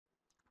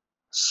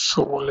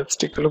So let's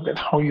take a look at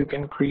how you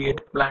can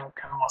create blank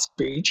canvas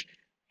page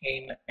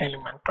in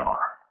Elementor.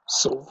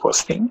 So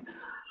first thing,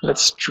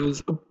 let's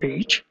choose a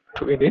page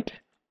to edit.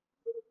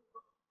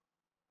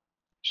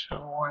 So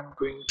I'm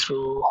going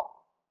through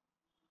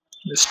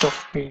list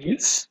of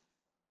pages.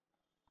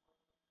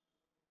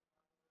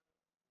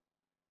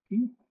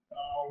 Okay.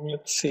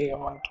 Let's say I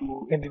want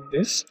to edit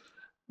this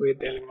with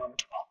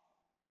Elementor.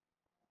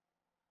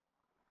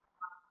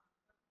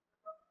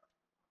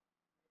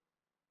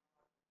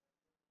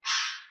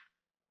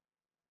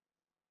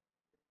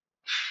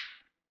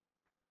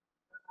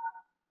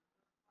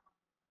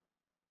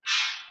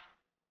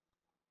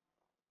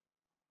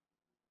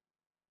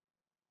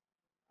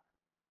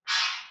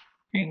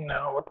 Okay,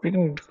 now what we're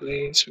going to do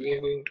is we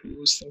are going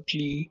to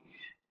simply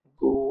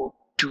go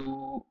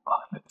to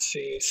let's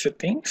say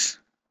settings,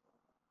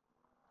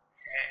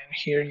 and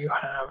here you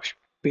have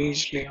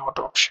page layout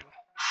option.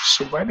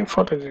 So by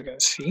default, as you can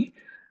see,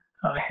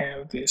 I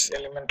have this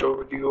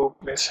Elementor video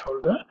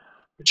placeholder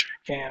which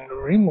I can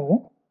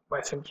remove by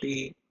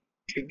simply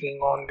clicking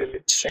on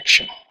delete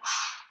section.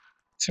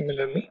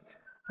 Similarly,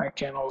 I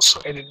can also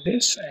edit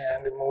this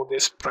and remove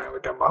this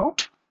private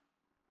about.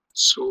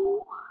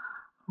 So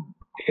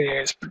it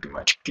is pretty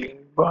much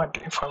clean. But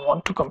if I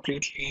want to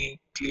completely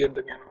clear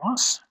the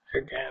canvas, I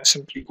can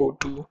simply go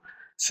to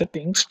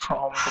settings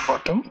from the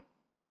bottom,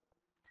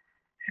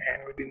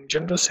 and within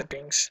general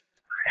settings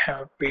I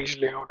have page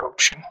layout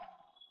option.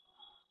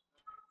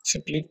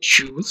 Simply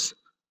choose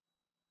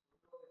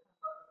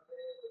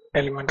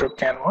Elementor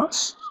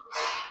canvas.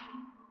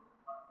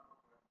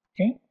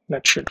 Okay,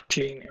 that should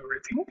clean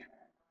everything.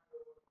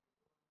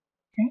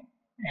 Okay,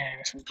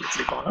 and simply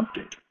click on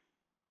update.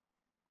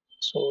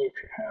 So if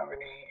you have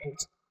any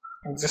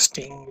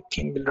existing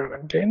theme builder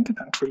content,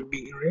 that will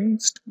be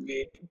erased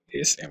with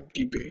this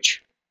empty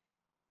page.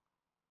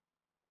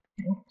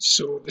 Okay,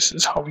 so this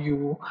is how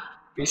you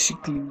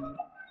basically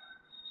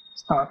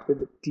start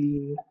with a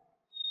clean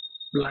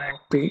blank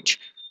page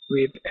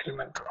with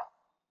Elementor.